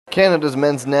Canada's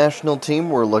men's national team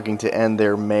were looking to end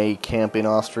their May camp in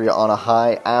Austria on a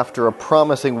high after a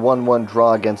promising 1-1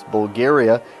 draw against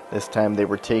Bulgaria. This time they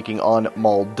were taking on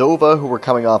Moldova, who were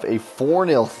coming off a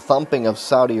 4-0 thumping of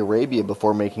Saudi Arabia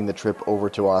before making the trip over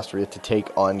to Austria to take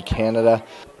on Canada.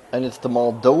 And it's the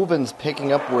Moldovans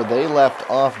picking up where they left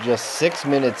off just 6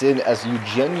 minutes in as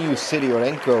Eugeniu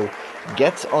Sidorenko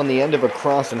gets on the end of a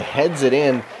cross and heads it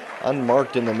in,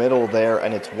 unmarked in the middle there,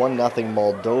 and it's 1-0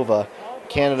 Moldova.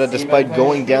 Canada, despite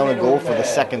going down a goal for the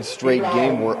second straight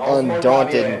game, were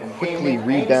undaunted and quickly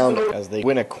rebound as they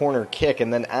win a corner kick.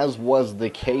 And then, as was the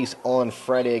case on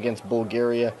Friday against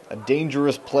Bulgaria, a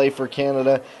dangerous play for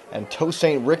Canada, and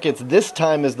Tosaint Ricketts this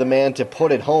time is the man to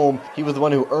put it home. He was the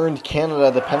one who earned Canada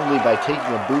the penalty by taking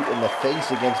a boot in the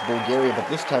face against Bulgaria, but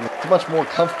this time it's a much more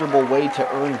comfortable way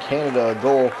to earn Canada a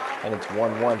goal, and it's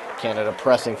 1-1. Canada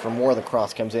pressing for more. The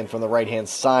cross comes in from the right-hand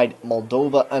side.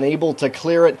 Moldova unable to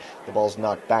clear it. The ball's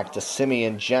knocked back to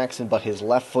Simeon Jackson, but his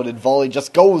left-footed volley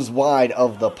just goes wide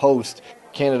of the post.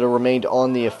 Canada remained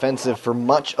on the offensive for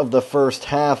much of the first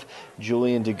half.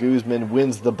 Julien de Guzman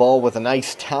wins the ball with a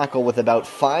nice tackle with about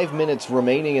 5 minutes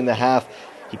remaining in the half.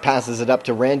 He passes it up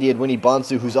to Randy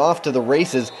Adwini-Bonsu, who's off to the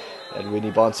races.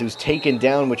 Adwini-Bonsu's taken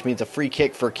down, which means a free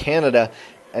kick for Canada.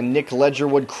 And Nick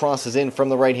Ledgerwood crosses in from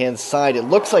the right-hand side. It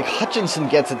looks like Hutchinson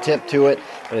gets a tip to it,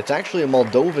 but it's actually a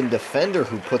Moldovan defender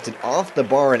who puts it off the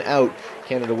bar and out.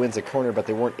 Canada wins a corner, but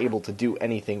they weren't able to do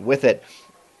anything with it.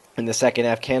 In the second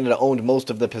half, Canada owned most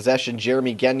of the possession.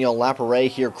 Jeremy Gagnon-Laparé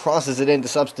here crosses it in to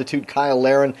substitute Kyle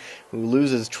Larin, who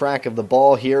loses track of the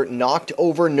ball here. Knocked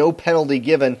over, no penalty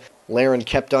given. Larin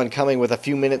kept on coming with a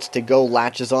few minutes to go,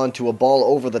 latches on to a ball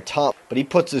over the top, but he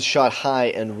puts his shot high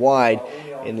and wide.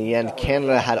 In the end,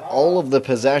 Canada had all of the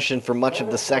possession for much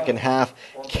of the second half,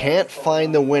 can't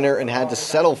find the winner, and had to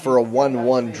settle for a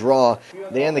 1-1 draw.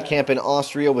 They end the camp in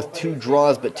Austria with 2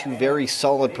 draws, but 2 very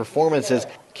solid performances.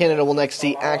 Canada will next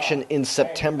see action in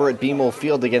September at BMO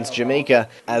Field against Jamaica.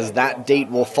 As that date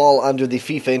will fall under the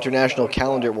FIFA international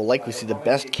calendar, it will likely see the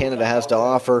best Canada has to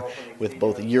offer, with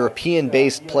both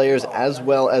European-based players as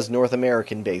well as North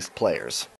American-based players.